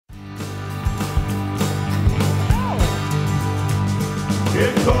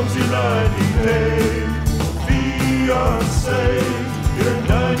Here comes your 90-day fiancé. Your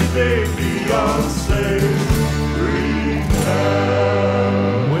 90-day fiancé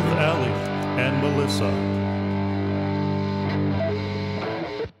recap. With Allie and Melissa.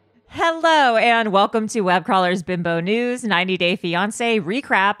 Hello and welcome to Webcrawler's Bimbo News 90-Day Fiancé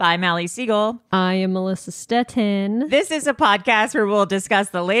Recap. I'm Allie Siegel. I am Melissa Stettin. This is a podcast where we'll discuss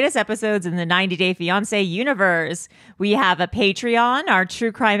the latest episodes in the 90-Day Fiancé universe. We have a Patreon. Our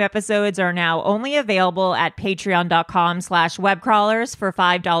true crime episodes are now only available at patreon.com/webcrawlers for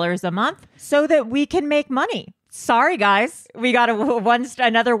 $5 a month so that we can make money. Sorry, guys. We got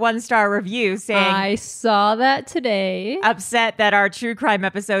another one-star review saying... I saw that today. Upset that our true crime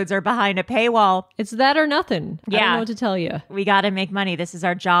episodes are behind a paywall. It's that or nothing. Yeah. I don't know what to tell you. We got to make money. This is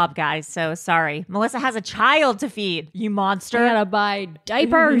our job, guys. So sorry. Melissa has a child to feed. You monster. I gotta buy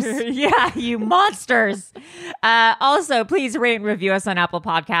diapers. Yeah, you monsters. Also, please rate and review us on Apple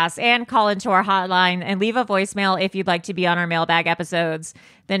Podcasts and call into our hotline and leave a voicemail if you'd like to be on our mailbag episodes.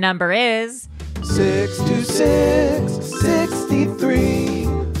 The number is...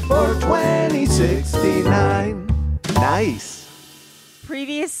 626-63-420-69. Nice.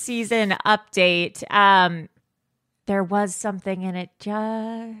 Previous season update. There was something in it.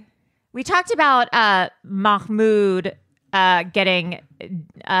 We talked about Mahmoud getting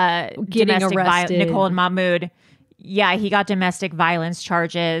domestic arrested. Nicole and Mahmoud. Yeah, he got domestic violence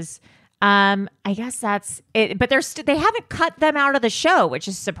charges. I guess that's it. But they haven't cut them out of the show, which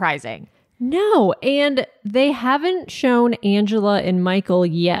is surprising. No, and they haven't shown Angela and Michael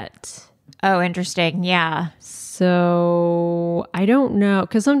yet. Oh, interesting. Yeah. So I don't know,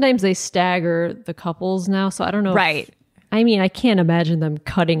 because sometimes they stagger the couples now. So I don't know. Right. I mean, I can't imagine them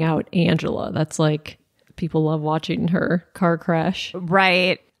cutting out Angela. That's like, people love watching her car crash.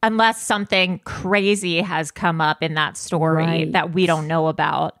 Right. Unless something crazy has come up in that story that we don't know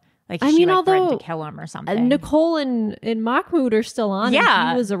about. Like, threatened to kill him or something. Nicole and Mahmoud are still on. Yeah.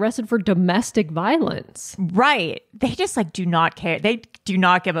 And he was arrested for domestic violence. Right. They just do not care. They do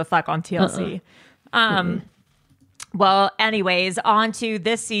not give a fuck on TLC. Well, anyways, on to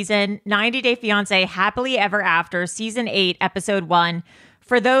this season, 90-Day Fiancé Happily Ever After, Season 8, Episode 1.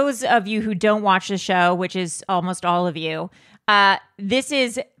 For those of you who don't watch the show, which is almost all of you, this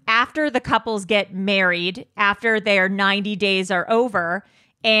is after the couples get married, after their 90 days are over,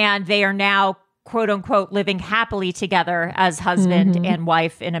 and they are now, quote unquote, living happily together as husband and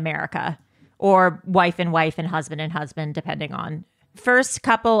wife in America, or wife and husband, depending on. First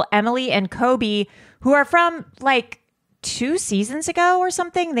couple, Emily and Kobe, who are from like 2 seasons ago or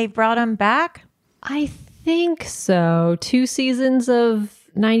something. They brought them back. I think so. 2 seasons of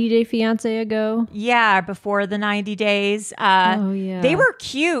 90 Day Fiancé ago. Yeah, before the 90 days. Yeah. They were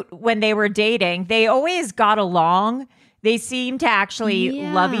cute when they were dating. They always got along. They seem to actually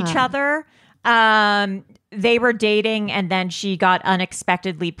love each other. They were dating, and then she got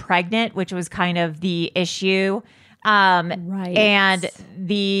unexpectedly pregnant, which was kind of the issue. Right. And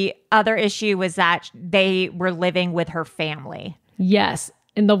the other issue was that they were living with her family. Yes.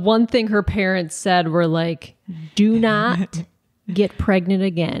 And the one thing her parents said were like, do not get pregnant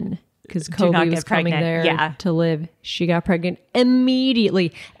again. Because Kobe was coming there to live. She got pregnant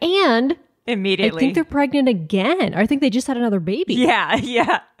immediately. And... I think they're pregnant again. I think they just had another baby.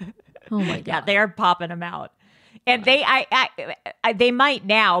 Yeah. Oh my God. Yeah, they are popping them out. And they might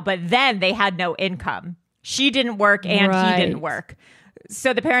now, but then they had no income. She didn't work and he didn't work.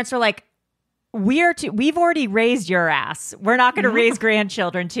 So the parents were like, we've already raised your ass. We're not going to raise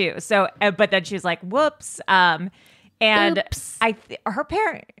grandchildren too. So, but then she was like, whoops. And Oops. her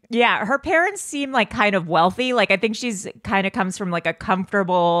parents seem like kind of wealthy. Like, I think she's kind of comes from like a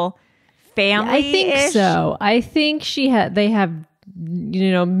comfortable family. I think so. I think they have,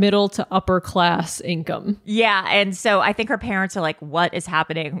 middle to upper class income. Yeah. And so I think her parents are like, what is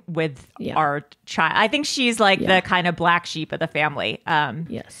happening with our child? I think she's like the kind of black sheep of the family.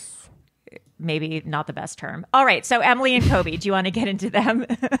 Yes. Maybe not the best term. All right. So Emily and Kobe, do you want to get into them?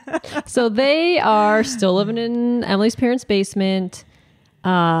 So they are still living in Emily's parents' basement.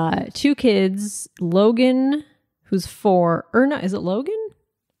 2 kids, Logan, who's 4, or not, is it Logan?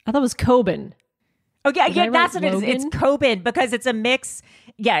 I thought it was Coben. Oh, yeah, that's what Logan? it is. It's Coben because it's a mix.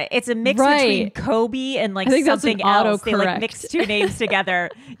 Yeah, it's a mix between Kobe and like something else. They like mix 2 names together.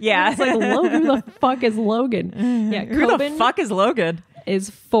 Yeah. It's like, Logan, who the fuck is Logan? Yeah, who the fuck is Logan?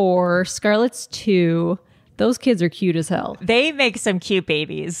 Is 4, Scarlett's 2. Those kids are cute as hell. They make some cute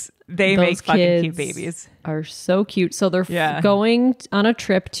babies. They make fucking cute babies. Are so cute. So they're going on a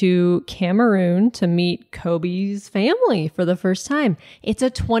trip to Cameroon to meet Kobe's family for the first time. It's a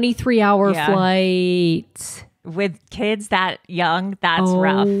 23-hour flight. with kids that young, that's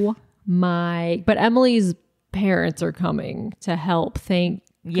rough. But Emily's parents are coming to help. Thank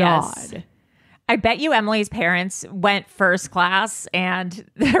God. I bet you Emily's parents went first class and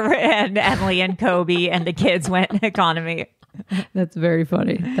Emily and Kobe and the kids went economy. That's very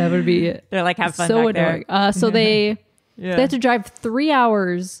funny. That would be they're like, have fun so back annoying. There. So they have to drive 3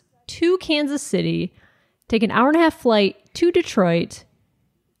 hours to Kansas City, take an 1.5-hour flight to Detroit,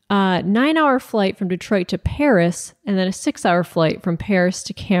 9-hour flight from Detroit to Paris, and then a 6-hour flight from Paris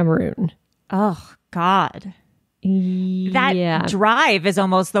to Cameroon. Oh, God. That drive is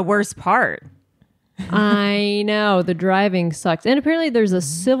almost the worst part. I know. The driving sucks. And apparently there's a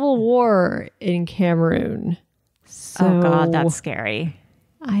civil war in Cameroon. So, oh, God, that's scary.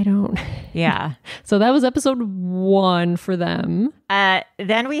 I don't. Yeah. So that was episode 1 for them.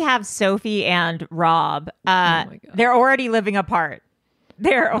 Then we have Sophie and Rob. They're already living apart.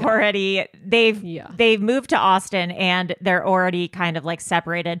 They've moved to Austin and they're already kind of like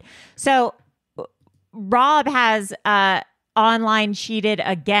separated. So Rob has online cheated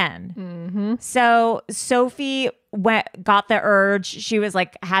again. Mm-hmm. So Sophie got the urge. She was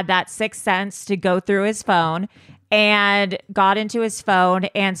like, had that sixth sense to go through his phone and got into his phone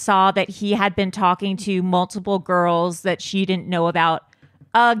and saw that he had been talking to multiple girls that she didn't know about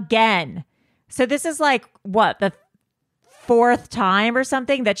again. So this is like what, the 4th time or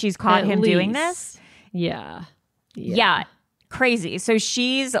something that she's caught him doing this? Yeah. Crazy. So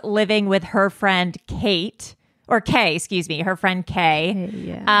she's living with her friend Kay, her friend Kay.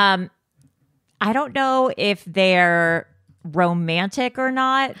 Yeah. I don't know if they're romantic or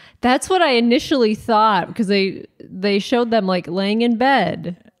not. That's what I initially thought, because they showed them like laying in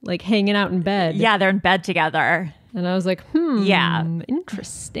bed, like hanging out in bed. Yeah, they're in bed together. And I was like, interesting.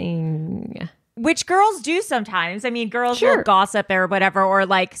 Which girls do sometimes. I mean, girls will gossip or whatever, or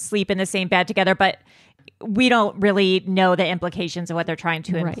like sleep in the same bed together, but we don't really know the implications of what they're trying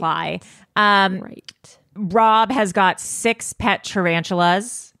to imply. Right. Rob has got 6 pet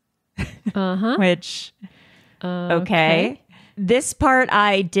tarantulas, which, okay. This part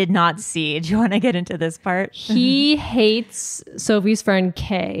I did not see. Do you want to get into this part? He hates Sophie's friend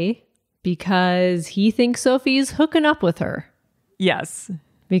Kay because he thinks Sophie's hooking up with her. Yes.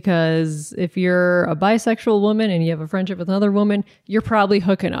 Because if you're a bisexual woman and you have a friendship with another woman, you're probably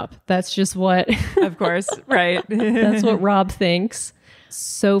hooking up. That's just what... Of course, right. That's what Rob thinks.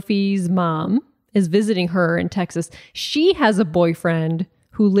 Sophie's mom is visiting her in Texas. She has a boyfriend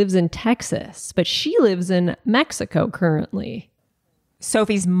who lives in Texas, but she lives in Mexico currently.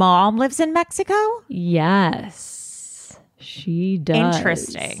 Sophie's mom lives in Mexico? Yes, she does.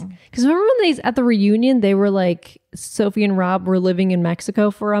 Interesting. Because remember when at the reunion, they were like, Sophie and Rob were living in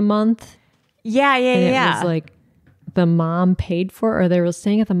Mexico for a month? Yeah. It was like the mom paid for it, or they were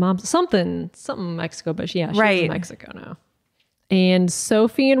staying at the mom's, something in Mexico, but she's in Mexico now. And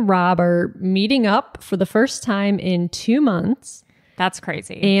Sophie and Rob are meeting up for the first time in 2 months. That's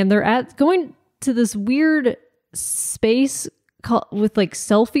crazy. And they're going to this weird space with like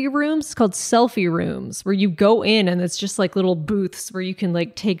selfie rooms. It's called selfie rooms, where you go in and it's just like little booths where you can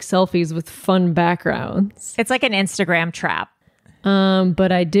like take selfies with fun backgrounds. It's like an Instagram trap.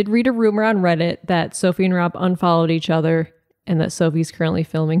 But I did read a rumor on Reddit that Sophie and Rob unfollowed each other and that Sophie's currently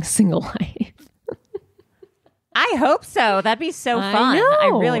filming Single Life. I hope so. That'd be so fun. I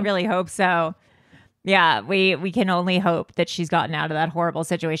really, really hope so. Yeah, we can only hope that she's gotten out of that horrible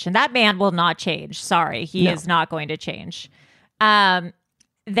situation. That man will not change. Sorry, he is not going to change. Then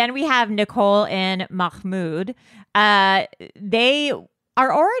we have Nicole and Mahmoud. They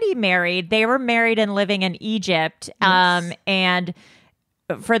are already married. They were married and living in Egypt. Yes. And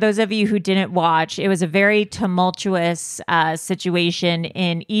for those of you who didn't watch, it was a very tumultuous situation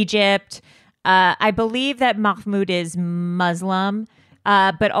in Egypt. I believe that Mahmoud is Muslim,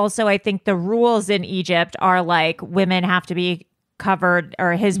 but also I think the rules in Egypt are like women have to be covered,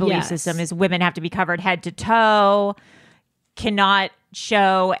 or his belief system is women have to be covered head to toe, cannot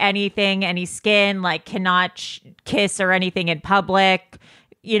show anything, any skin, like cannot kiss or anything in public.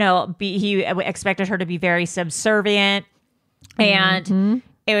 You know, he expected her to be very subservient, and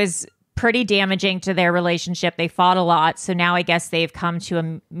it was pretty damaging to their relationship. They fought a lot, so now I guess they've come to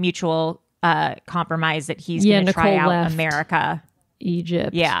a mutual compromise that he's going to try out America.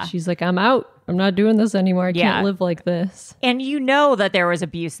 Egypt. Yeah. She's like, I'm out. I'm not doing this anymore. I can't live like this. And you know that there was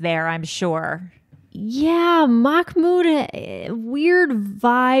abuse there, I'm sure. Yeah, Mahmoud, weird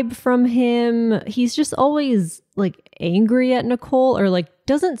vibe from him. He's just always like angry at Nicole, or like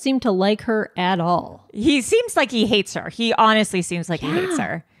doesn't seem to like her at all. He seems like he hates her. He honestly seems like he hates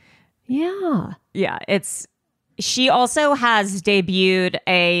her. Yeah. Yeah, She also has debuted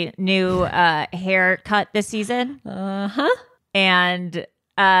a new haircut this season. And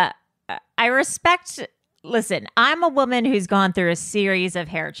I respect. Listen, I'm a woman who's gone through a series of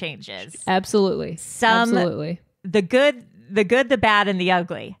hair changes. Absolutely. Absolutely. The good, the bad, and the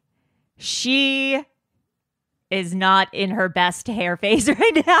ugly. She is not in her best hair phase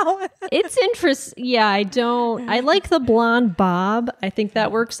right now. It's interesting. Yeah, I like the blonde bob. I think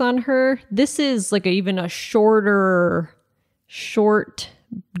that works on her. This is like even a short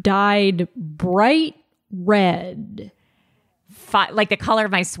dyed bright red. Like the color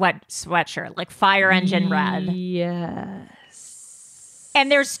of my sweatshirt, like fire engine red. Yes. And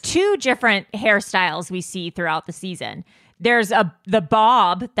there's two different hairstyles we see throughout the season. There's the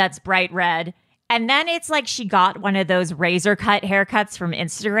bob that's bright red. And then it's like she got one of those razor cut haircuts from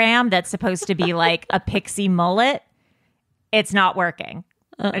Instagram that's supposed to be like a pixie mullet. It's not working.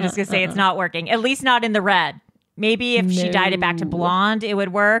 I'm just going to say it's not working. At least not in the red. Maybe if she dyed it back to blonde, it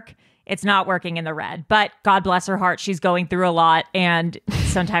would work. It's not working in the red. But God bless her heart, she's going through a lot. And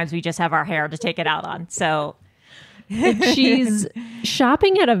sometimes we just have our hair to take it out on. So she's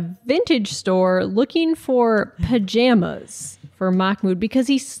shopping at a vintage store looking for pajamas for Mahmoud because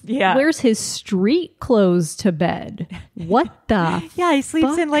he wears his street clothes to bed. What the he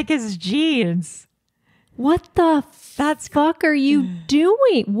sleeps in like his jeans. What the fuck are you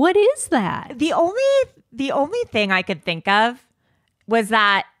doing? What is that? The only thing I could think of was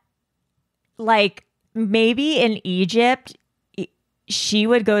that, like, maybe in Egypt she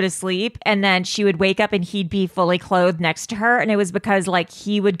would go to sleep and then she would wake up and he'd be fully clothed next to her, and it was because like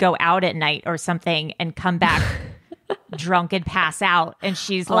he would go out at night or something and come back drunk and pass out, and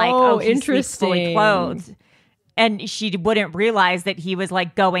she's like, he sleeps fully clothed, and she wouldn't realize that he was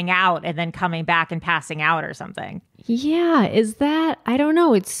like going out and then coming back and passing out or something. Yeah, is that, I don't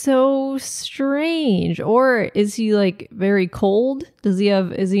know, it's so strange. Or is he like very cold? Is he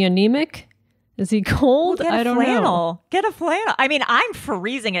anemic? Is he cold? Well, I don't know. Get a flannel. I mean, I'm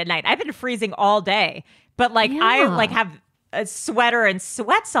freezing at night. I've been freezing all day, but like I like have a sweater and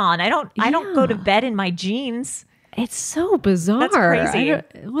sweats on. I don't go to bed in my jeans. It's so bizarre. That's crazy.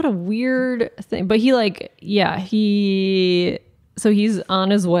 What a weird thing. But he's on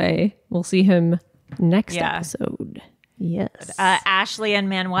his way. We'll see him next episode. Yes. Ashley and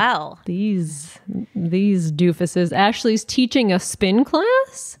Manuel. These doofuses. Ashley's teaching a spin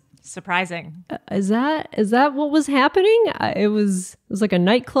class. Surprising. Is that what was happening? It was like a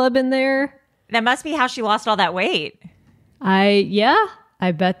nightclub in there. That must be how she lost all that weight. I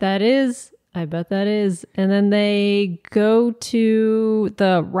bet that is. And then they go to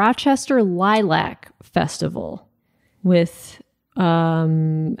the Rochester Lilac Festival with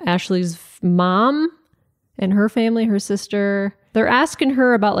Ashley's mom and her family, her sister. They're asking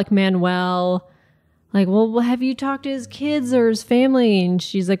her about like Manuel. Like, well, have you talked to his kids or his family? And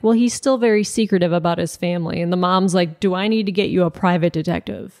she's like, well, he's still very secretive about his family. And the mom's like, do I need to get you a private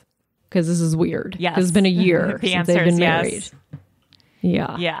detective? Because this is weird. Yes. It's been a year since they've been married.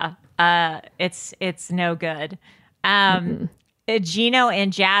 Yes. Yeah. It's no good. Gino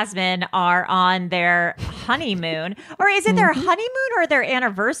and Jasmine are on their honeymoon. Or is it their honeymoon or their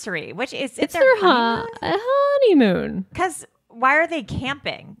anniversary? Which is it? It's their honeymoon. Because why are they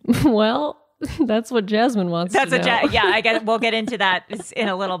camping? Well, that's what Jasmine wants to know. I guess we'll get into that in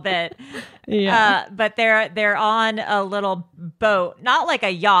a little bit. Yeah. But they're on a little boat, not like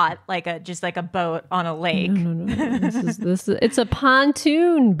a yacht, just like a boat on a lake. No. This is it's a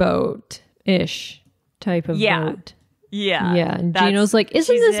pontoon boat-ish type of boat. Yeah. Yeah. And Gino's like,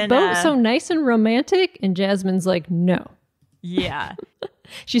 isn't this boat so nice and romantic? And Jasmine's like, no. Yeah.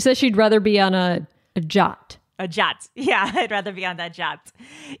 She says she'd rather be on a yacht. A yacht. Yeah, I'd rather be on that yacht.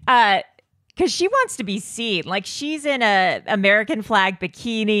 Because she wants to be seen. Like, she's in a American flag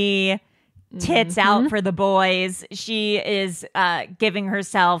bikini, tits out for the boys. She is giving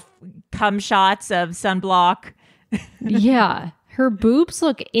herself cum shots of sunblock. Yeah. Her boobs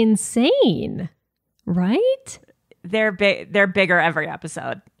look insane, right? They're bigger every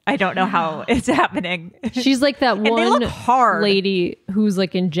episode. I don't know how it's happening. She's like that one hard lady who's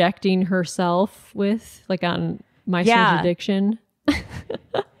like injecting herself with, like, on My Strange Addiction.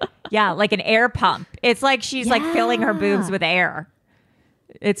 Yeah, like an air pump. It's like she's like filling her boobs with air.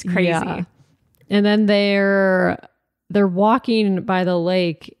 It's crazy. Yeah. And then they're walking by the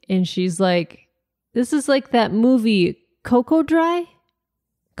lake, and she's like, "This is like that movie Cocoa Dry."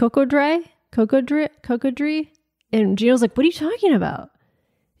 And Gino's like, "What are you talking about?"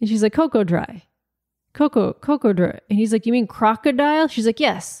 And she's like, "Cocoa Dry, Cocoa Dry." And he's like, "You mean crocodile?" She's like,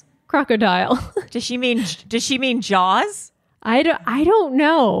 "Yes, crocodile." Does she mean Jaws? I don't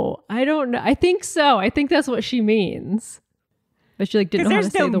know. I think so. I think that's what she means. But she like didn't know how to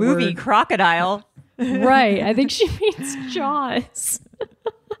say the word. There's no movie crocodile. Right. I think she means Jaws.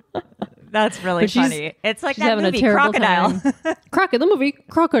 That's really funny. It's like that movie Crocodile. The movie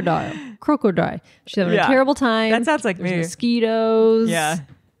Crocodile. She's having a terrible time. That sounds like There's me. Mosquitoes. Yeah.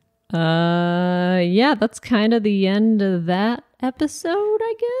 Yeah, that's kind of the end of that episode,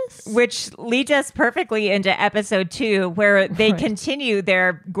 I guess. Which leads us perfectly into episode 2, where they continue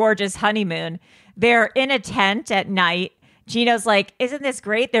their gorgeous honeymoon. They're in a tent at night. Gino's like, isn't this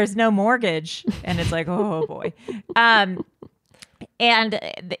great? There's no mortgage. And it's like, oh boy. And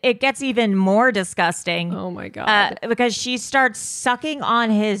it gets even more disgusting. Oh my God. Because she starts sucking on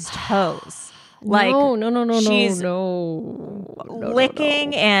his toes. Like, no. She's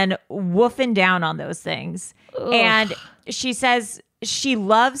licking and woofing down on those things. Ugh. And she says she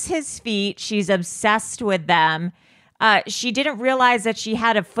loves his feet. She's obsessed with them. She didn't realize that she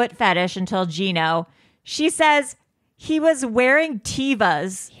had a foot fetish until Gino. She says he was wearing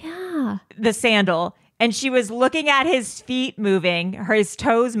Tevas, the sandal, and she was looking at his feet moving, his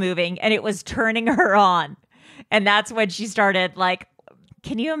toes moving, and it was turning her on. And that's when she started like,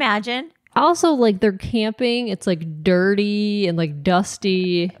 can you imagine? Also, like, they're camping. It's like dirty and like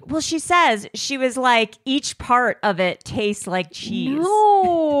dusty. Well, she says she was like, each part of it tastes like cheese. No.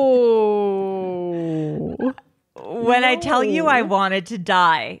 When I tell you I wanted to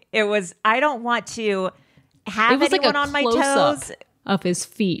die, it was, I don't want to have anyone on my toes. Of his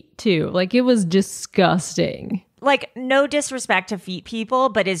feet, too. Like, it was disgusting. Like, no disrespect to feet people,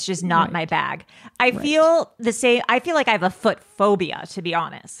 but it's just not my bag. I feel the same. I feel like I have a foot phobia, to be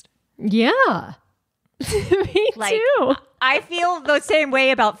honest. Yeah. Me too. I feel the same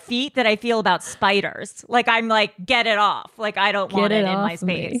way about feet that I feel about spiders. Like, I'm like, get it off. Like, I don't want it in my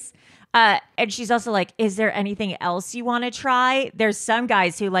space. And she's also like, is there anything else you want to try? There's some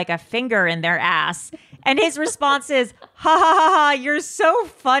guys who like a finger in their ass. And his response is, ha ha ha ha, you're so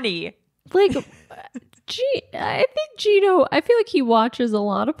funny. Like, I think Gino, I feel like he watches a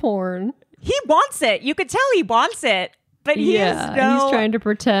lot of porn. He wants it. You could tell he wants it. But he's trying to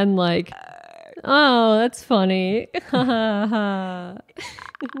pretend like, oh, that's funny. No,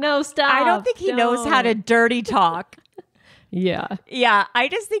 stop. I don't think he knows how to dirty talk. Yeah. Yeah. I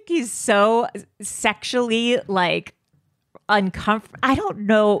just think he's so sexually like uncomfortable. I don't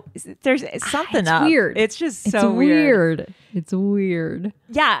know. There's something it's up. Weird. It's just so weird. It's weird.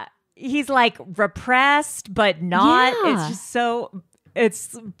 Yeah. He's like repressed, but not. Yeah. It's just so,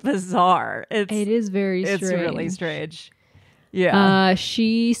 it's bizarre. It is very strange. It's really strange. Yeah.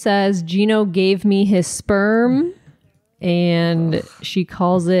 She says Gino gave me his sperm and she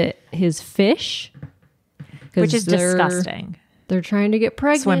calls it his fish. Which is disgusting. They're trying to get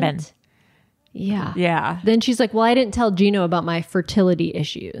pregnant. Swimming. Yeah. Yeah. Then she's like, well, I didn't tell Gino about my fertility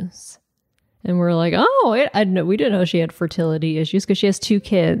issues. And we're like, oh, we didn't know she had fertility issues because she has 2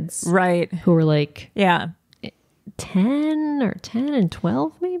 kids. Right. Who are like 10 and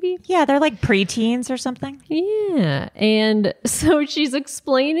 12 maybe. Yeah, they're like preteens or something. Yeah. And so she's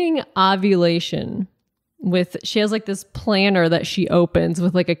explaining ovulation she has like this planner that she opens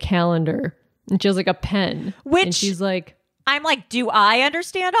with like a calendar. And she has like a pen. And she's like, I'm like, do I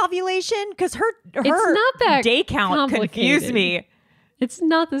understand ovulation? Because her it's not that day count confused me. It's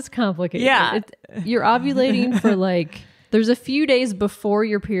not this complicated. Yeah. You're ovulating for like, there's a few days before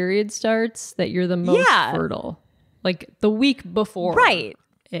your period starts that you're the most fertile. Like the week before. Right.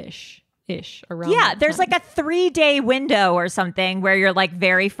 Ish. Around. Yeah. There's like a 3-day window or something where you're like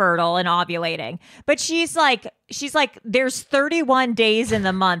very fertile and ovulating. But she's like, there's 31 days in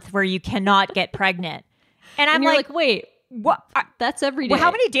the month where you cannot get pregnant. And I'm like, wait, what? That's every day. Well,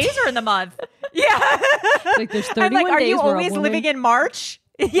 how many days are in the month? Yeah. Like there's 31 I'm like, are days you always living in March?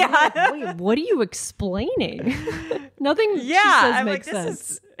 Yeah. Wait, what are you explaining? Nothing she says I'm makes like,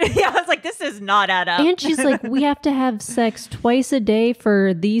 sense. I was like, this does not add up. And she's like, we have to have sex twice a day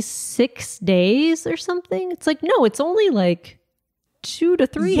for these 6 days or something. It's like, no, it's only like 2 to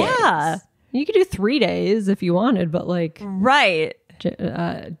 3 days. Yeah. You could do 3 days if you wanted, but like, right.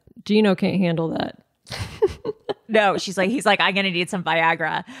 Gino can't handle that. No, he's like, I'm going to need some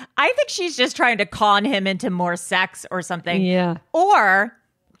Viagra. I think she's just trying to con him into more sex or something. Yeah. Or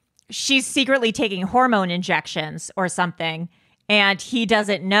she's secretly taking hormone injections or something and he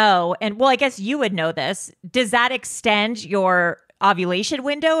doesn't know. And well, I guess you would know this. Does that extend your ovulation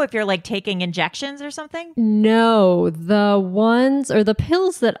window if you're like taking injections or something? No, the ones or the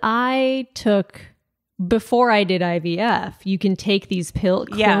pills that I took before I did IVF, you can take these pills,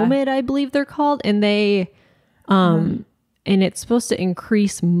 Clomid, I believe they're called, and they, and it's supposed to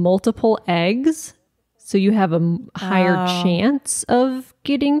increase multiple eggs. So you have a higher chance of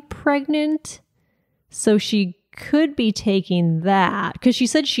getting pregnant. So she could be taking that because she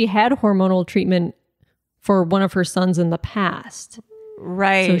said she had hormonal treatment for one of her sons in the past.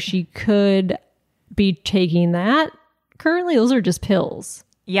 Right. So she could be taking that. Currently, those are just pills.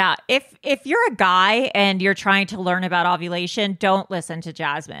 Yeah. If you're a guy and you're trying to learn about ovulation, don't listen to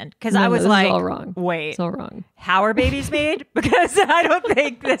Jasmine. Because I was like, all wrong. Wait, it's all wrong. How are babies made? Because I don't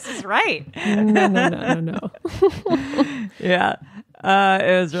think this is right. No. Yeah.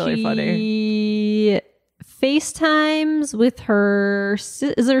 It was really funny. FaceTimes with her. Is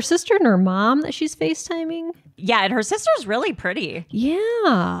it her sister and her mom that she's FaceTiming? Yeah, and her sister's really pretty.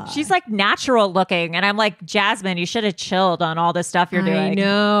 Yeah. She's like natural looking. And I'm like, Jasmine, you should have chilled on all the stuff you're doing.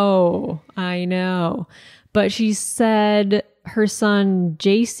 I know. But she said her son,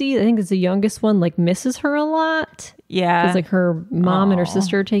 JC, I think is the youngest one, like misses her a lot. Yeah. Because like her mom and her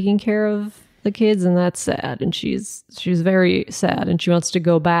sister are taking care of the kids, and that's sad. And she's very sad, and she wants to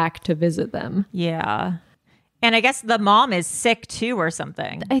go back to visit them. Yeah. And I guess the mom is sick too or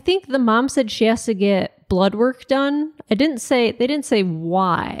something. I think the mom said she has to get blood work done. They didn't say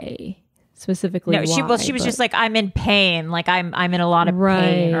why specifically. No, she was just like, I'm in pain. Like I'm in a lot of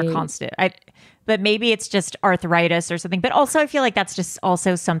pain or constant. But maybe it's just arthritis or something. But also I feel like that's just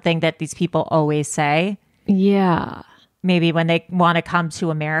also something that these people always say. Yeah. Maybe when they want to come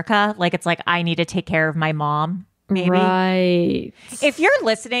to America, like it's like, I need to take care of my mom. Maybe. Right. If you're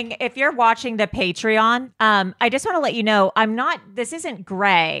listening, if you're watching the Patreon, I just want to let you know, this isn't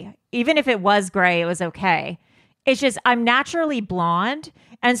gray. Even if it was gray, it was okay. It's just, I'm naturally blonde.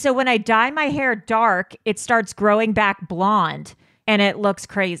 And so when I dye my hair dark, it starts growing back blonde and it looks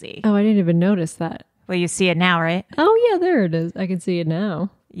crazy. Oh, I didn't even notice that. Well, you see it now, right? Oh yeah, there it is. I can see it now.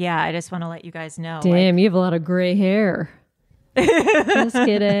 Yeah, I just want to let you guys know. Damn, you have a lot of gray hair. Just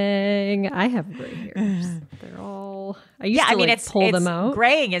kidding. I have gray hairs. They're all. I used to pull them out.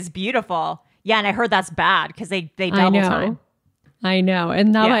 Graying is beautiful. Yeah, and I heard that's bad because they double time. I know,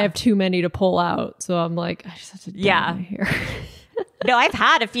 and now I have too many to pull out, so I'm like, I just have to dye my hair. No, I've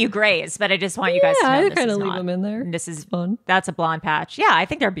had a few grays, but I just want you guys to know I kind of leave them in there. This is fun. That's a blonde patch. Yeah, I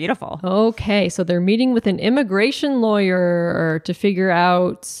think they're beautiful. Okay, so they're meeting with an immigration lawyer to figure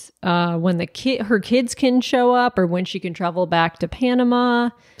out when her kids can show up or when she can travel back to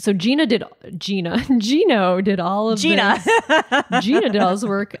Panama. So Gino did all of this. Gino did all this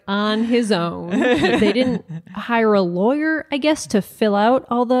work on his own. They didn't hire a lawyer, I guess, to fill out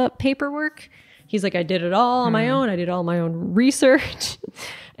all the paperwork. He's like, I did it all on my own. I did all my own research.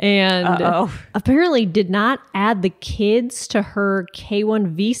 And apparently did not add the kids to her K-1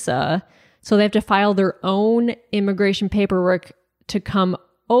 visa. So they have to file their own immigration paperwork to come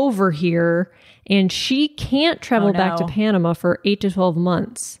over here. And she can't travel back to Panama for 8 to 12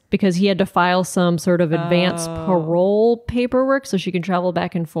 months because he had to file some sort of advanced parole paperwork so she can travel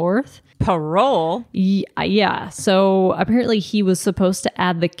back and forth. Parole? Yeah. So apparently he was supposed to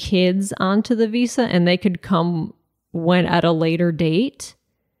add the kids onto the visa and they could come at a later date.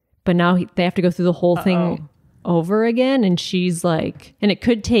 But now they have to go through the whole thing over again. And she's like, and it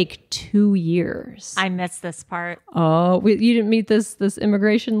could take 2 years. I missed this part. Oh, you didn't meet this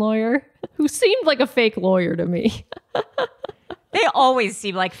immigration lawyer who seemed like a fake lawyer to me. They always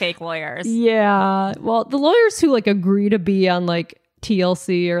seem like fake lawyers. Yeah. Well, the lawyers who like agree to be on like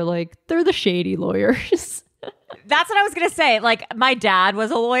TLC are like, they're the shady lawyers. That's what I was going to say. Like, my dad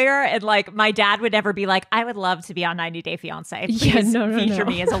was a lawyer, and like, my dad would never be like, I would love to be on 90 Day Fiance. Please feature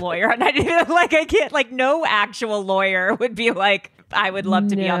me as a lawyer on 90 Day. Like, I can't, like, no actual lawyer would be like, I would love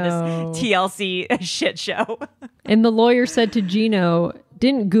to be on this TLC shit show. And the lawyer said to Gino,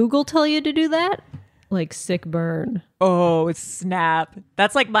 didn't Google tell you to do that? Like, sick burn. Oh, snap.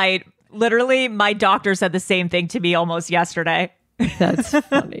 That's like literally, my doctor said the same thing to me almost yesterday. That's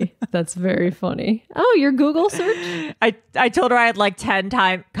funny. That's very funny. Oh, your Google search? I told her I had like 10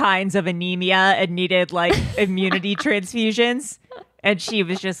 kinds of anemia and needed like immunity transfusions. And she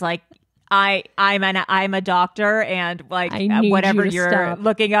was just like, I'm a doctor, and like whatever you're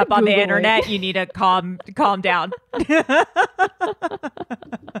looking up on the internet, you need to calm down.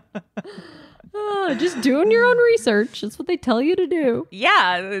 Just doing your own research. That's what they tell you to do.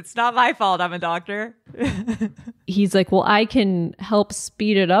 Yeah, it's not my fault. I'm a doctor. He's like, well, I can help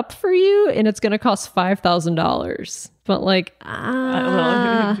speed it up for you, and it's going to cost $5,000. But like,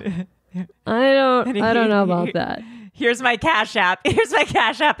 I don't know about that. Here's my Cash App. Here's my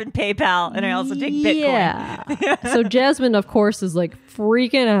Cash App and PayPal, and I also take Bitcoin. Yeah. So Jasmine, of course, is like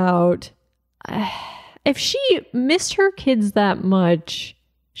freaking out. If she missed her kids that much,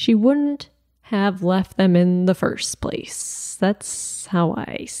 she wouldn't have left them in the first place. That's how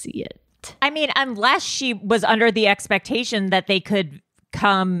I see it. I mean, unless she was under the expectation that they could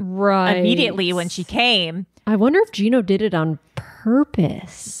come immediately when she came. I wonder if Gino did it on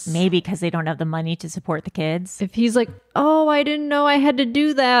purpose. Maybe because they don't have the money to support the kids. If he's like, oh, I didn't know I had to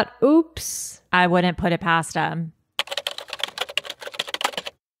do that. Oops. I wouldn't put it past him.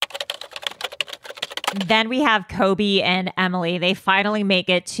 Then we have Kobe and Emily. They finally make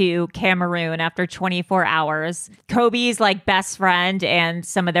it to Cameroon after 24 hours. Kobe's like best friend and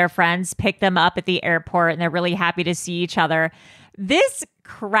some of their friends pick them up at the airport and they're really happy to see each other. This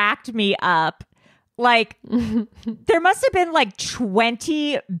cracked me up. Like, there must have been like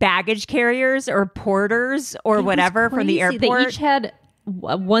 20 baggage carriers or porters or whatever from the airport. They each had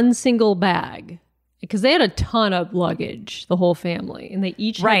one single bag because they had a ton of luggage, the whole family, and they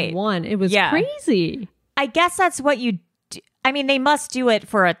each had one. It was crazy. I guess that's what you do. I mean, they must do it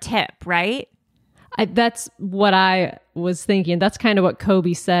for a tip, right? That's what I was thinking. That's kind of what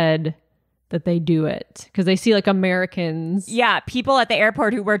Kobe said, that they do it because they see like Americans. Yeah, people at the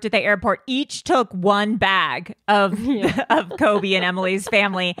airport who worked at the airport each took one bag of of Kobe and Emily's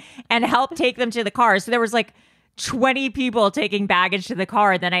family and helped take them to the car. So there was like 20 people taking baggage to the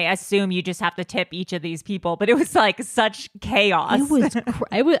car. Then I assume you just have to tip each of these people. But it was like such chaos.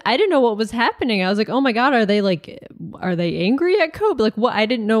 It was. I didn't know what was happening. I was like, oh my God, are they angry at Kobe? Like, what? I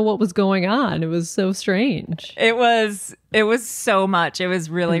didn't know what was going on. It was so strange. It was so much. It was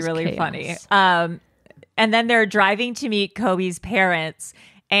really funny. And then they're driving to meet Kobe's parents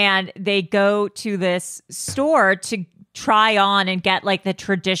and they go to this store to try on and get like the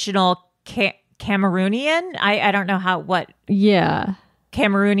traditional Cameroonian. I don't know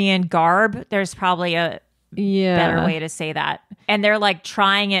Cameroonian garb. There's probably a better way to say that. And they're like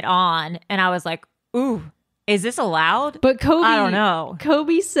trying it on. And I was like, ooh, is this allowed? But Kobe, I don't know.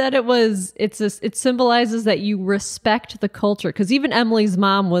 Kobe said it symbolizes that you respect the culture. Cause even Emily's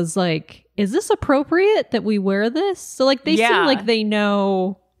mom was like, is this appropriate that we wear this? So like they seem like they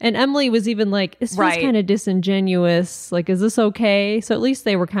know. And Emily was even like, this feels kind of disingenuous. Like, is this okay? So at least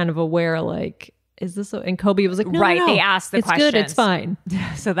they were kind of aware, like, is this... And Kobe was like, no, no. They asked the questions. It's good, it's fine.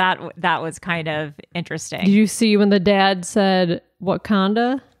 So that was kind of interesting. Did you see when the dad said,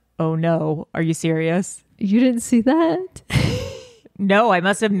 Wakanda? Oh, no. Are you serious? You didn't see that? No, I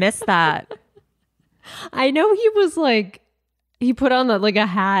must have missed that. I know he was like... He put on a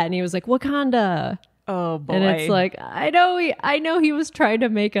hat and he was like, Wakanda. Oh boy. And it's like, I know he was trying to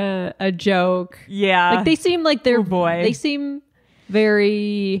make a joke. Yeah. Like they seem like they seem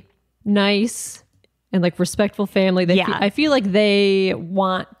very nice and like respectful family. I feel like they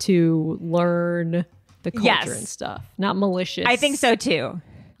want to learn the culture and stuff, not malicious. I think so too.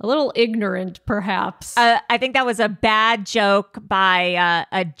 A little ignorant, perhaps. I think that was a bad joke by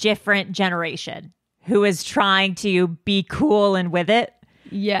a different generation who is trying to be cool and with it.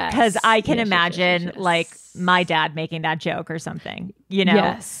 Yes. Because I can imagine like my dad making that joke or something, you know?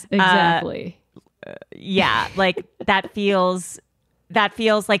 Yes, exactly. Like that feels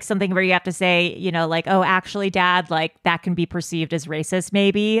like something where you have to say, you know, like, oh, actually, dad, like that can be perceived as racist,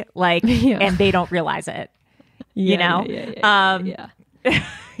 maybe, like, and they don't realize it, you know?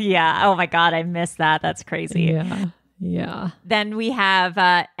 Yeah. Oh my God, I missed that. That's crazy. Yeah. Then we have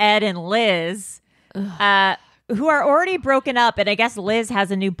Ed and Liz, who are already broken up, and I guess Liz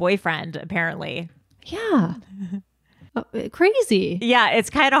has a new boyfriend, apparently. Yeah. Crazy. Yeah, it's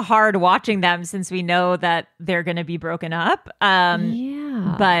kind of hard watching them since we know that they're going to be broken up.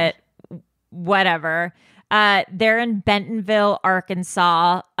 But whatever. They're in Bentonville,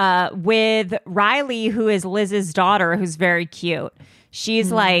 Arkansas, with Riley, who is Liz's daughter, who's very cute.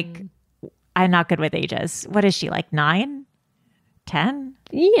 She's like, I'm not good with ages. What is she, like 9? 10?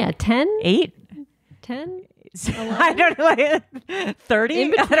 Yeah, 10? 8? 10? I don't know, 30?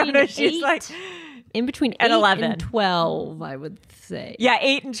 In between I don't know. She's like in between 8 and 12, I would say. Yeah,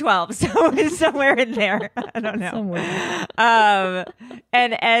 8 and 12. So somewhere in there. I don't know. Somewhere.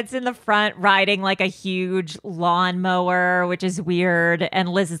 And Ed's in the front riding like a huge lawnmower, which is weird. And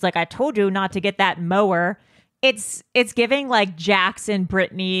Liz is like, I told you not to get that mower. It's giving like Jax and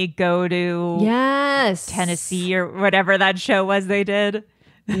Brittany go to Tennessee or whatever that show was they did.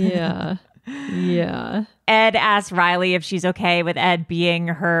 Yeah. Yeah. Ed asked Riley if she's okay with Ed being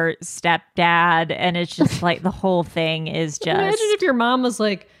her stepdad. And it's just like the whole thing is just... Imagine if your mom was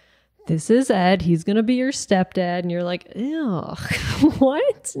like, this is Ed. He's going to be your stepdad. And you're like, ew,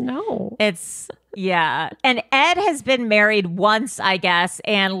 what? No. Yeah. And Ed has been married once, I guess.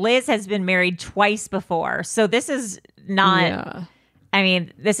 And Liz has been married twice before. So this is not... Yeah. I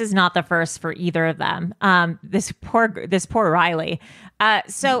mean, this is not the first for either of them. This poor Riley.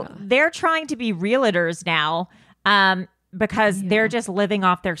 So they're trying to be realtors now. because they're just living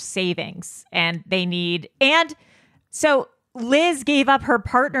off their savings and they need. And so Liz gave up her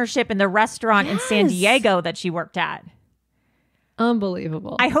partnership in the restaurant in San Diego that she worked at.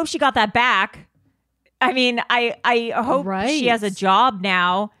 Unbelievable. I hope she got that back. I mean, I hope she has a job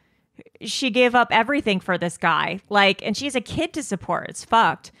now. She gave up everything for this guy. Like, and she has a kid to support. It's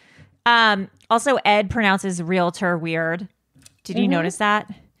fucked. Also, Ed pronounces realtor weird. Did you notice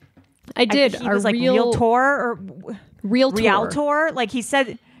that? I did. He was like realtor or realtor. Like he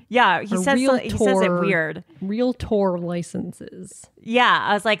said, he says it weird. Realtor licenses. Yeah,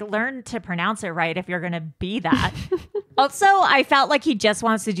 I was like, learn to pronounce it right if you're going to be that. Also, I felt like he just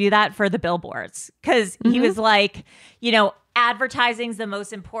wants to do that for the billboards because he was like, advertising's the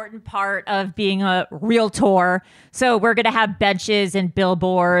most important part of being a realtor. So we're going to have benches and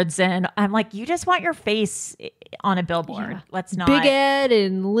billboards. And I'm like, you just want your face on a billboard. Yeah. Let's not. Big Ed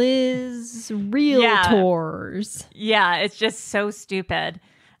and Liz, realtors. Yeah, it's just so stupid.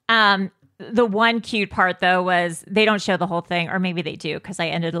 The one cute part though was they don't show the whole thing, or maybe they do because I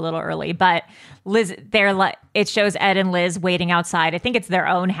ended a little early. But Liz, it shows Ed and Liz waiting outside. I think it's their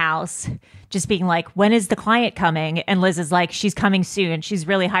own house, just being like, "When is the client coming?" And Liz is like, "She's coming soon. She's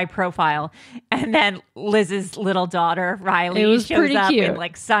really high profile." And then Liz's little daughter Riley shows up in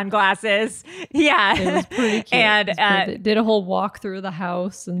like sunglasses. Yeah, it was pretty cute. And did a whole walk through the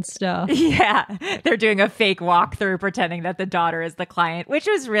house and stuff. Yeah, they're doing a fake walkthrough pretending that the daughter is the client, which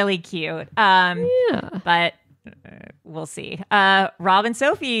was really cute. But we'll see. Rob and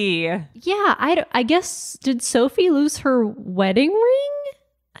Sophie. Yeah, I guess, did Sophie lose her wedding ring?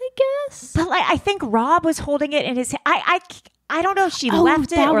 I guess. But I think Rob was holding it in his I don't know if she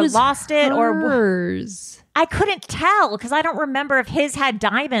left it or lost it or I couldn't tell because I don't remember if his had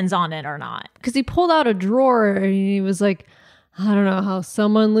diamonds on it or not. Because he pulled out a drawer and he was like, I don't know how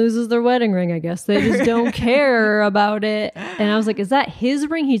someone loses their wedding ring. I guess they just don't care about it. And I was like, is that his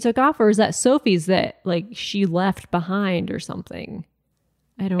ring he took off, or is that Sophie's that like she left behind or something?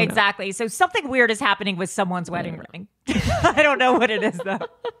 I don't know. Exactly. So something weird is happening with someone's wedding ring. I don't know what it is though.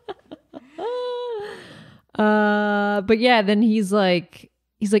 But yeah, then he's like,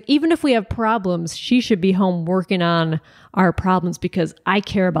 even if we have problems, she should be home working on our problems because I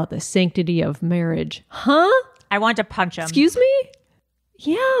care about the sanctity of marriage. Huh? I want to punch him. Excuse me?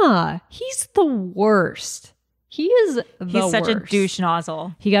 Yeah, he's the worst. He's such a douche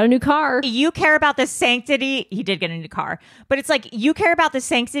nozzle. He got a new car. You care about the sanctity. He did get a new car. But it's like, you care about the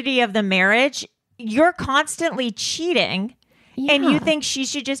sanctity of the marriage. You're constantly cheating. Yeah. And you think she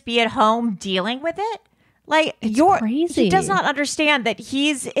should just be at home dealing with it? Like, you're crazy. He does not understand that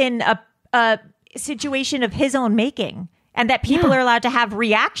he's in a situation of his own making and that people are allowed to have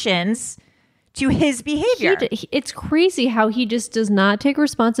reactions to his behavior. It's crazy how he just does not take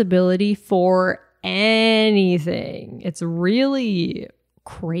responsibility for anything. It's really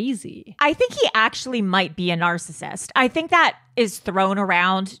crazy. I think he actually might be a narcissist. I think that is thrown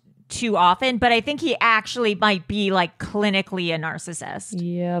around too often, but I think he actually might be like clinically a narcissist.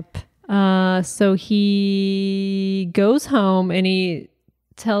 Yep. So he goes home and he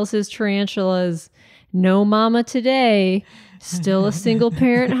tells his tarantulas, no mama today. Still a single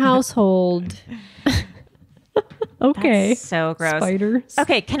parent household. Okay. That's so gross. Spiders.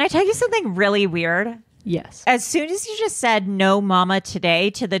 Okay, can I tell you something really weird? Yes. As soon as you just said no mama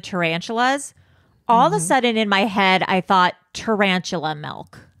today to the tarantulas, all of a sudden in my head I thought tarantula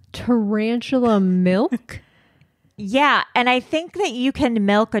milk. Tarantula milk? Yeah, and I think that you can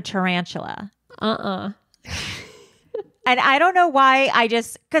milk a tarantula. And I don't know why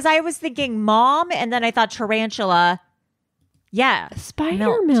because I was thinking mom and then I thought tarantula. Yeah.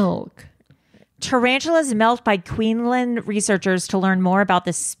 Spider milk. Tarantulas milked by Queensland researchers to learn more about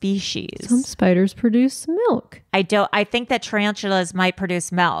the species. Some spiders produce milk. I think that tarantulas might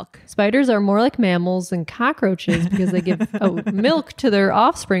produce milk. Spiders are more like mammals than cockroaches because they give milk to their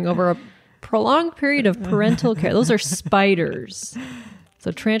offspring over a prolonged period of parental care. Those are spiders.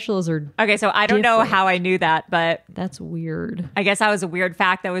 So tarantulas are okay. So I don't know how I knew that, but that's weird. I guess that was a weird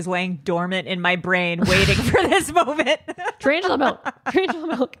fact that was laying dormant in my brain, waiting for this moment. Tarantula milk. Tarantula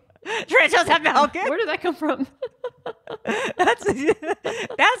milk. Tarantulas have milk. Where did that come from? That's how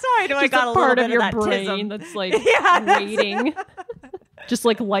I know. Just I got a part little of bit your of that brain tism. That's like waiting. Just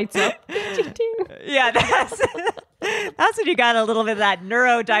like lights up. Ding, ding. Yeah, that's when you got a little bit of that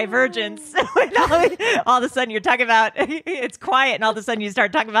neurodivergence. All of a sudden you're talking about it's quiet, and all of a sudden you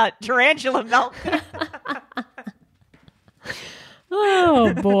start talking about tarantula milk.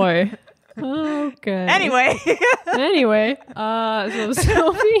 Oh boy. Okay. Anyway, so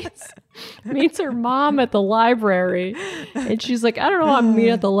meets her mom at the library. And she's like, I don't know why I'm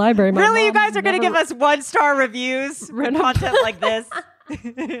meeting at the library. My really? You guys are going to give us 1-star reviews for content like this?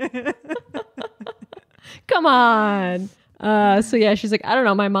 Come on. So yeah, she's like, I don't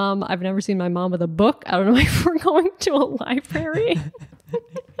know, my mom, I've never seen my mom with a book. I don't know if we're going to a library.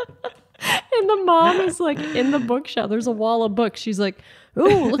 And the mom is like in the bookshelf. There's a wall of books. She's like,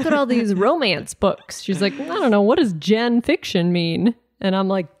 ooh, look at all these romance books. She's like, I don't know, what does gen fiction mean? And I'm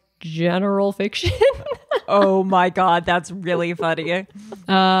like, general fiction. Oh my God, that's really funny.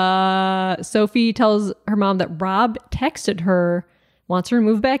 Sophie tells her mom that Rob texted her, wants her to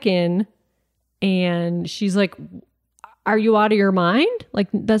move back in. And she's like, are you out of your mind? Like,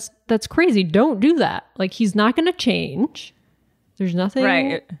 that's crazy. Don't do that. Like, he's not going to change. There's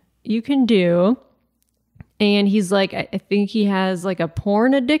nothing you can do. And he's like, I think he has like a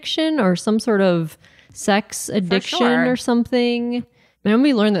porn addiction or some sort of sex addiction or something. And then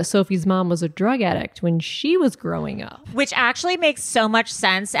we learned that Sophie's mom was a drug addict when she was growing up. Which actually makes so much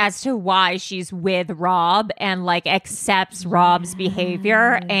sense as to why she's with Rob and like accepts Rob's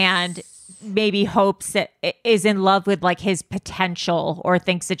behavior and maybe hopes that is in love with like his potential or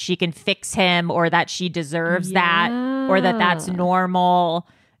thinks that she can fix him or that she deserves that or that that's normal.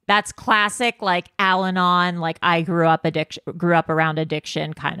 That's classic, like Al-Anon, like I grew up around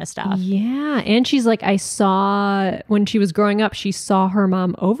addiction kind of stuff. Yeah. And she's like, I saw when she was growing up, she saw her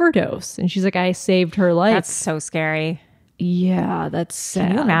mom overdose. And she's like, I saved her life. That's so scary. Yeah, that's sad.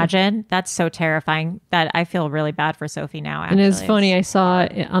 Can you imagine? That's so terrifying that I feel really bad for Sophie now. Actually. And it's funny, I saw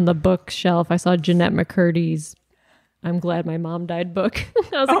on the bookshelf, I saw Jeanette McCurdy's I'm Glad My Mom Died book.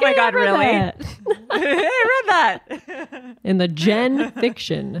 I was oh like, my God, really? I read that. In the Gen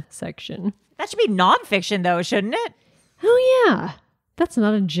Fiction section. That should be nonfiction though, shouldn't it? Oh yeah. That's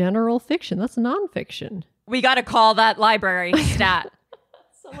not a general fiction. That's nonfiction. We got to call that library stat.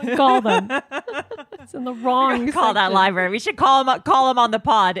 Someone call them. It's in the wrong call that library. We should call them on the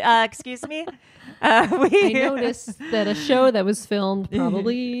pod. Excuse me? I noticed that a show that was filmed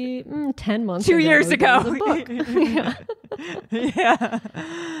probably 10 months 2 years ago. Was a book.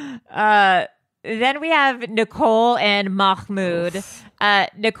 Yeah. Then we have Nicole and Mahmoud.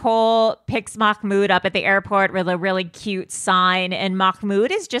 Nicole picks Mahmoud up at the airport with a really cute sign, and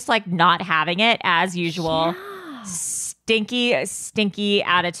Mahmoud is just like not having it as usual. Yeah. Stinky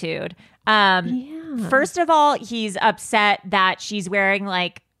attitude. First of all, he's upset that she's wearing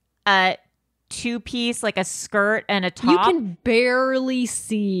like a two-piece, like a skirt and a top. You can barely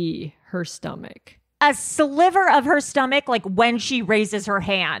see her stomach. A sliver of her stomach, like when she raises her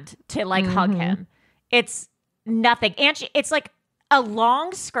hand to like hug him. It's nothing. And it's like a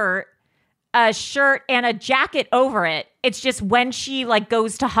long skirt, a shirt, and a jacket over it. It's just when she like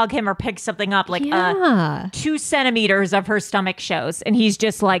goes to hug him or pick something up, like 2 centimeters of her stomach shows. And he's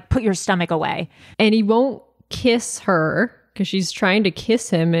just like, put your stomach away. And he won't kiss her because she's trying to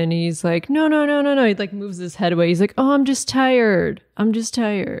kiss him. And he's like, no. He like moves his head away. He's like, oh, I'm just tired.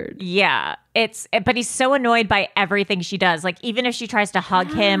 Yeah. But he's so annoyed by everything she does. Like even if she tries to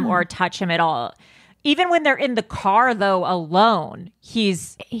hug him or touch him at all. Even when they're in the car though, alone, he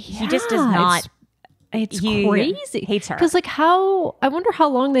just does not. It's crazy. Hates her. Because like I wonder how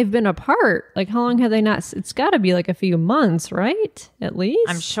long they've been apart. Like how long have they not? It's got to be like a few months, right? At least.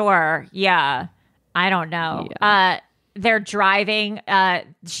 I'm sure. Yeah. I don't know. Yeah. They're driving.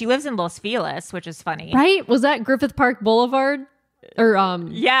 She lives in Los Feliz, which is funny. Right? Was that Griffith Park Boulevard? Or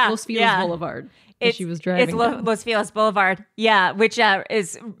Los Feliz Boulevard. She was driving. It's Los Feliz Boulevard. Yeah, which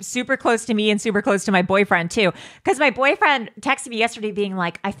is super close to me and super close to my boyfriend too. Because my boyfriend texted me yesterday being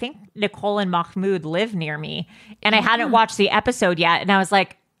like, I think Nicole and Mahmoud live near me. And I hadn't watched the episode yet. And I was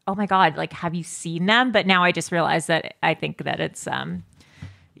like, oh my God, like, have you seen them? But now I just realized that I think that it's,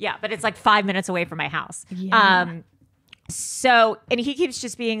 but it's like 5 minutes away from my house. Yeah. So, and he keeps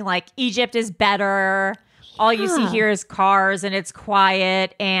just being like, Egypt is better. All you see here is cars and it's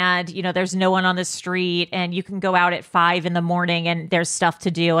quiet and, you know, there's no one on the street and you can go out at 5 a.m. and there's stuff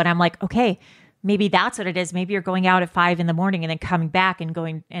to do. And I'm like, okay, maybe that's what it is. Maybe you're going out at 5 a.m. and then coming back and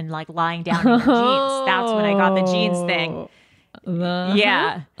going and like lying down in your jeans. That's when I got the jeans thing.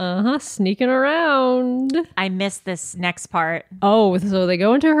 Yeah. Sneaking around. I missed this next part. Oh, so they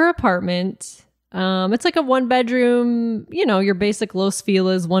go into her apartment. It's like a 1-bedroom, you know, your basic Los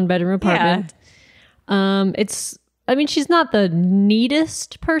Feliz 1-bedroom apartment. Yeah. She's not the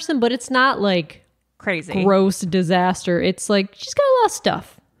neatest person, but it's not like crazy gross disaster. It's like she's got a lot of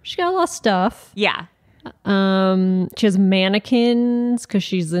stuff. Yeah. She has mannequins because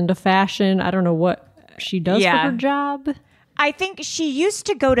she's into fashion. I don't know what she does for her job. I think she used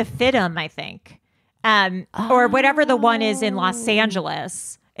to go to FITM, I think. Or whatever the one is in Los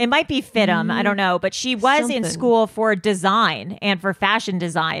Angeles. It might be FITM. I don't know. But she was in school for design and for fashion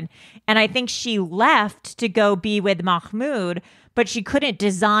design. And I think she left to go be with Mahmoud, but she couldn't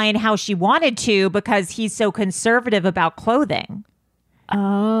design how she wanted to because he's so conservative about clothing.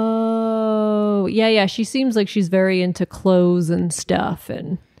 Oh, yeah. She seems like she's very into clothes and stuff.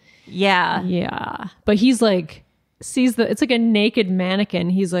 And yeah. But he's like, it's like a naked mannequin.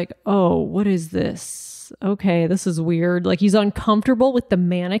 He's like, oh, what is this? Okay, this is weird. Like, he's uncomfortable with the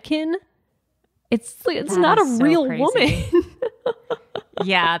mannequin. It's not a real woman.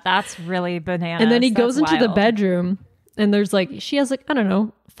 Yeah, that's really bananas. And then he goes into the bedroom and there's like, she has like, I don't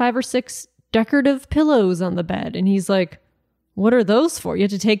know, 5 or 6 decorative pillows on the bed. And he's like, what are those for? You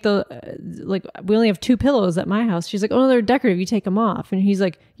have to take we only have 2 pillows at my house. She's like, oh, no, they're decorative. You take them off. And he's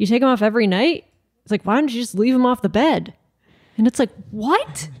like, you take them off every night? It's like, why don't you just leave them off the bed? And it's like,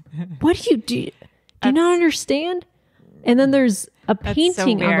 what? What do you do? Do you not understand? And then there's a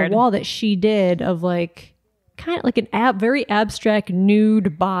painting on the wall that she did of like, kind of like an very abstract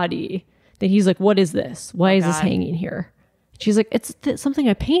nude body that he's like, what is this? Why is this hanging here? She's like, it's something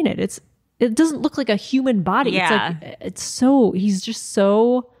I painted. It doesn't look like a human body. Yeah. It's like, he's just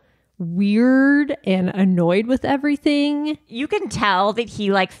so weird and annoyed with everything. You can tell that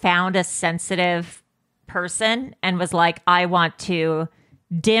he like found a sensitive person and was like, I want to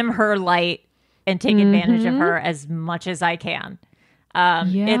dim her light and take advantage of her as much as I can.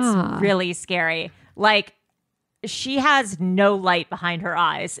 It's really scary. Like, she has no light behind her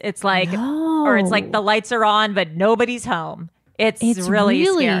eyes. It's like, or it's like the lights are on, but nobody's home. It's really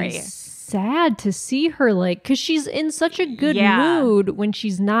scary. Sad to see her, like, because she's in such a good mood when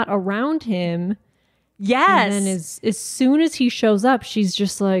she's not around him. Yes. And then as soon as he shows up, she's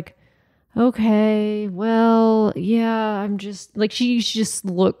just like, okay, well, yeah, I'm just like, she just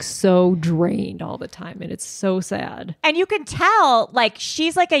looks so drained all the time. And it's so sad. And you can tell, like,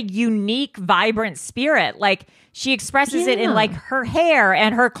 she's like a unique, vibrant spirit. Like, she expresses it in like her hair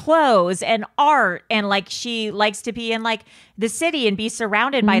and her clothes and art. And like, she likes to be in like the city and be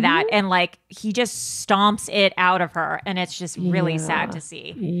surrounded by that. And like, he just stomps it out of her. And it's just really sad to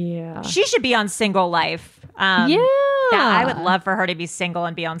see. Yeah. She should be on Single Life. I would love for her to be single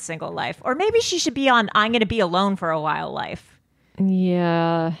and be on Single Life. Or maybe she should be on I'm going to be alone for a while life.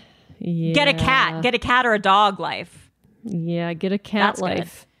 Yeah. Get a cat or a dog life. Yeah, get a cat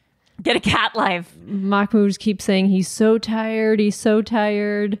life. Good. Get a cat life. Mahmoud keeps saying he's so tired.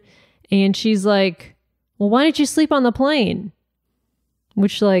 And she's like, well, why don't you sleep on the plane?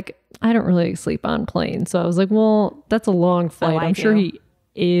 Which, like, I don't really sleep on planes. So I was like, well, that's a long flight. I'm sure he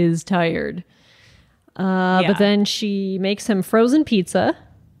is tired. But then she makes him frozen pizza.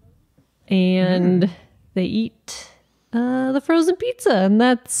 And they eat the frozen pizza. And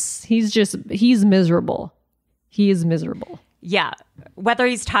he's miserable. He is miserable. Yeah. Whether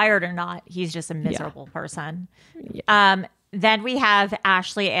he's tired or not, he's just a miserable person. Yeah. Then we have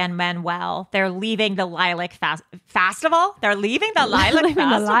Ashley and Manuel. They're leaving the Lilac Festival. They're leaving the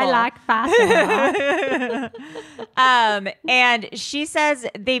Lilac Festival. And she says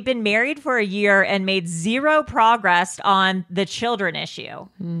they've been married for a year and made 0 progress on the children issue.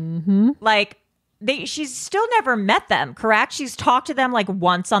 Like, she's still never met them, correct? She's talked to them like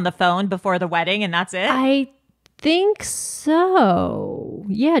once on the phone before the wedding, and that's it? I think so.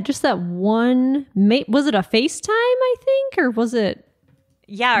 Yeah, just that one. Was it a FaceTime, I think? Or was it?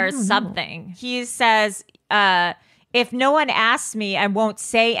 Yeah, or something. Know. He says, if no one asks me, I won't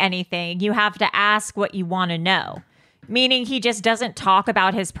say anything. You have to ask what you want to know. Meaning he just doesn't talk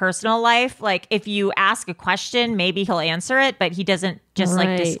about his personal life. Like, if you ask a question, maybe he'll answer it, but he doesn't just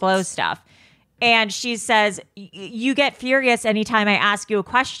like disclose stuff. And she says, you get furious anytime I ask you a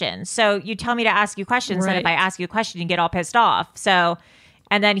question. So you tell me to ask you questions. And if I ask you a question, you get all pissed off. So,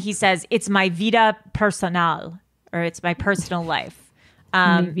 and then he says, it's my vida personal, or it's my personal life.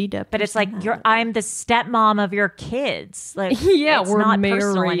 But it's like, I'm the stepmom of your kids. Like, it's we're not married.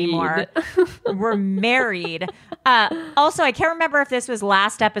 Personal anymore. We're married. Also, I can't remember if this was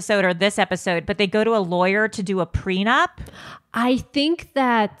last episode or this episode, but they go to a lawyer to do a prenup. I think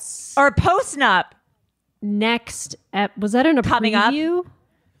that's or post-nup. Next, was that in a coming preview? Up?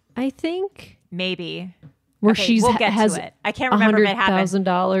 I think maybe where we'll has to it. I can't remember if it happened.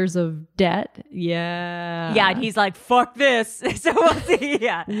 $100,000 of debt. Yeah, yeah, and he's like, "Fuck this." So we'll see.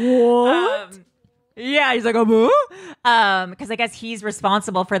 Yeah, what? Yeah, he's like, because I guess he's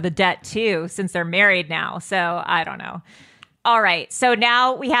responsible for the debt too, since they're married now. So I don't know. All right. So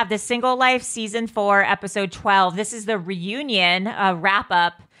now we have the Single Life season 4, episode 12. This is the reunion wrap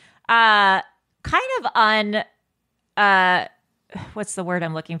up. Kind of what's the word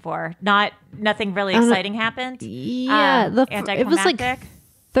I'm looking for? Nothing really exciting happened. Yeah. It was like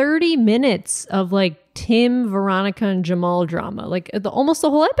 30 minutes of like Tim, Veronica, and Jamal drama, like almost the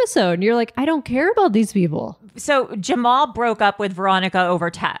whole episode. And you're like, I don't care about these people. So Jamal broke up with Veronica over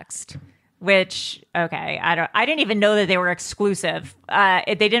text, which, okay, I didn't even know that they were exclusive.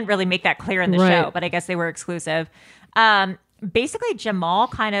 They didn't really make that clear in the show, but I guess they were exclusive. Basically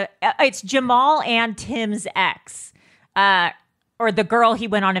Jamal it's Jamal and Tim's ex, or the girl he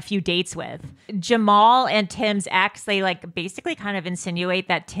went on a few dates with. Jamal and Tim's ex, they like basically kind of insinuate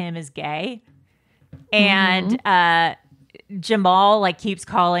that Tim is gay. And Jamal like keeps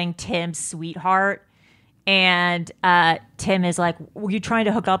calling Tim sweetheart. And Tim is like, were you trying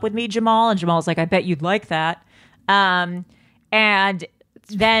to hook up with me, Jamal? And Jamal's like, I bet you'd like that. And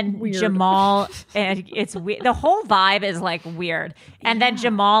then weird. Jamal, and it's weird. The whole vibe is like weird. And then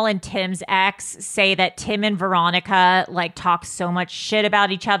Jamal and Tim's ex say that Tim and Veronica like talk so much shit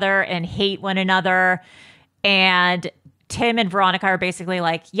about each other and hate one another. And Tim and Veronica are basically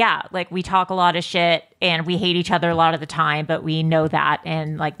like, yeah, like we talk a lot of shit and we hate each other a lot of the time, but we know that.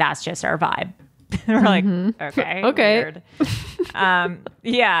 And like, that's just our vibe. We're like, okay. Weird.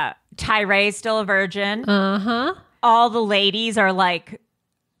 Yeah. Tyray's still a virgin. All the ladies are like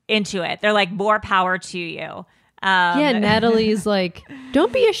into it. They're like, more power to you. Yeah, Natalie's like,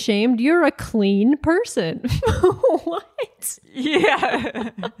 don't be ashamed. You're a clean person. What? Yeah.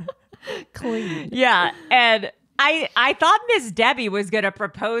 Clean. Yeah. And I thought Miss Debbie was going to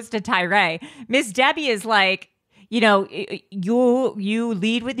propose to Tyray. Miss Debbie is like, you know, you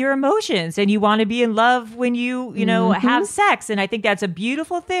lead with your emotions and you want to be in love when you know, have sex. And I think that's a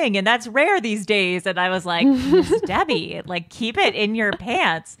beautiful thing. And that's rare these days. And I was like, Miss Debbie, like keep it in your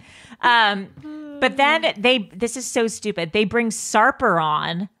pants. But then this is so stupid. They bring Sarper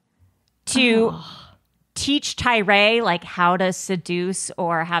on to teach Tyray like how to seduce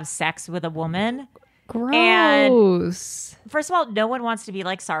or have sex with a woman. Gross. And first of all, no one wants to be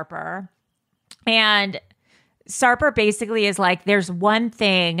like Sarper. And Sarper basically is like, there's one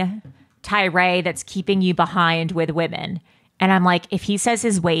thing, Tyray, that's keeping you behind with women. And I'm like, if he says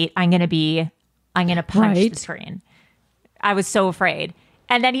his weight, I'm going to punch the screen. I was so afraid.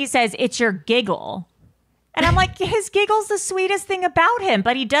 And then he says, it's your giggle. And I'm like, his giggle's the sweetest thing about him,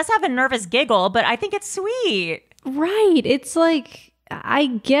 but he does have a nervous giggle, but I think it's sweet. Right. It's like, I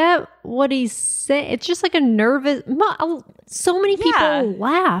get what he's saying. It's just like a nervous, so many people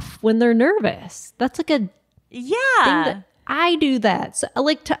laugh when they're nervous. That's like a thing that I do that. So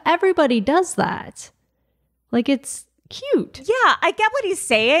like everybody does that. Like it's cute. Yeah, I get what he's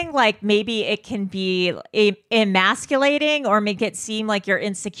saying. Like maybe it can be emasculating or make it seem like you're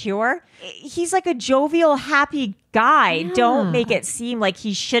insecure. He's like a jovial, happy guy. Yeah. Don't make it seem like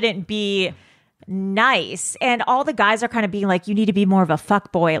he shouldn't be nice. And all the guys are kind of being like, you need to be more of a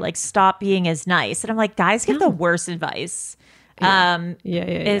fuckboy. Like stop being as nice. And I'm like, guys give the worst advice.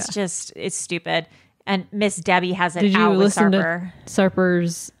 It's just, it's stupid. And Miss Debbie has it out with Sarper.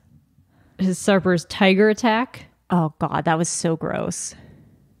 Sarper's tiger attack? Oh God, that was so gross.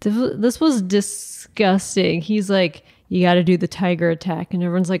 This was disgusting. He's like, you got to do the tiger attack. And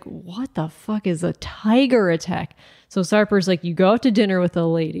everyone's like, what the fuck is a tiger attack? So Sarper's like, you go out to dinner with a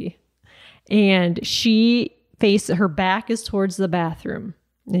lady and her back is towards the bathroom.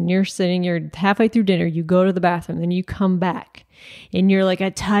 And you're halfway through dinner, you go to the bathroom, then you come back and you're like a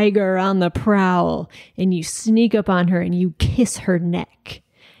tiger on the prowl and you sneak up on her and you kiss her neck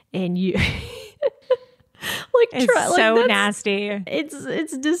and you it's so nasty.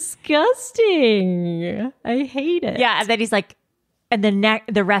 It's disgusting. I hate it. Yeah. And then he's like, and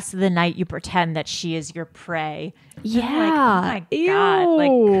the rest of the night you pretend that she is your prey. Yeah. Like, oh my God. Like,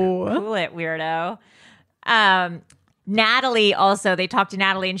 cool it, weirdo. Natalie also, they talked to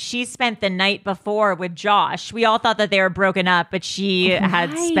Natalie and she spent the night before with Josh. We all thought that they were broken up, but she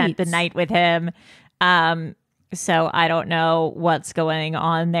had spent the night with him. So I don't know what's going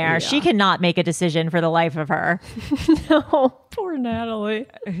on there. Yeah. She cannot make a decision for the life of her. No, poor Natalie.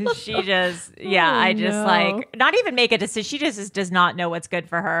 She just, like, not even make a decision. She just does not know what's good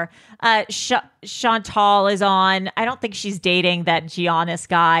for her. Chantal is on. I don't think she's dating that Giannis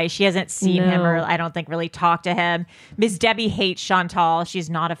guy. She hasn't seen him or I don't think really talked to him. Miss Debbie hates Chantal. She's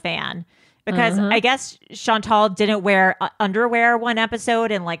not a fan. Because I guess Chantal didn't wear underwear one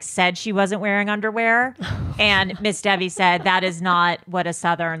episode and like said she wasn't wearing underwear. And Miss Debbie said that is not what a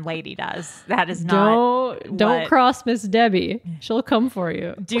Southern lady does. That is not. Don't cross Miss Debbie. She'll come for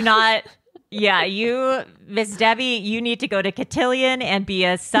you. Do not. Yeah, Miss Debbie, you need to go to Cotillion and be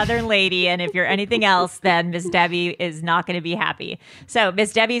a Southern lady. And if you're anything else, then Miss Debbie is not going to be happy. So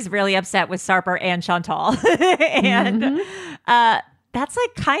Miss Debbie's really upset with Sarper and Chantal. And that's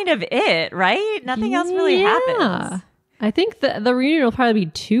like kind of it, right? Nothing else really happens. I think the reunion will probably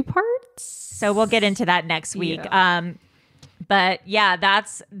be 2 parts. So we'll get into that next week. Yeah. But yeah,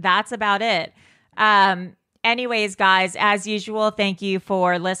 that's about it. Anyways, guys, as usual, thank you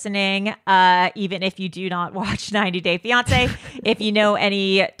for listening. Even if you do not watch 90 Day Fiance, if you know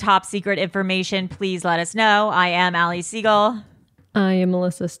any top secret information, please let us know. I am Allie Siegel. I am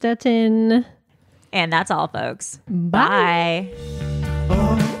Melissa Stettin. And that's all, folks. Bye. Bye.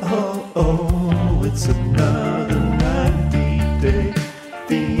 Oh, it's another 90 Day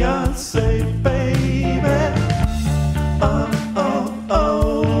Fiance, baby.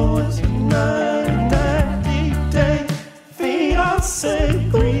 Oh, it's another 90 Day Fiance.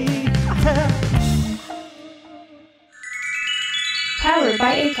 Powered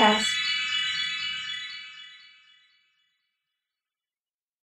by Acast.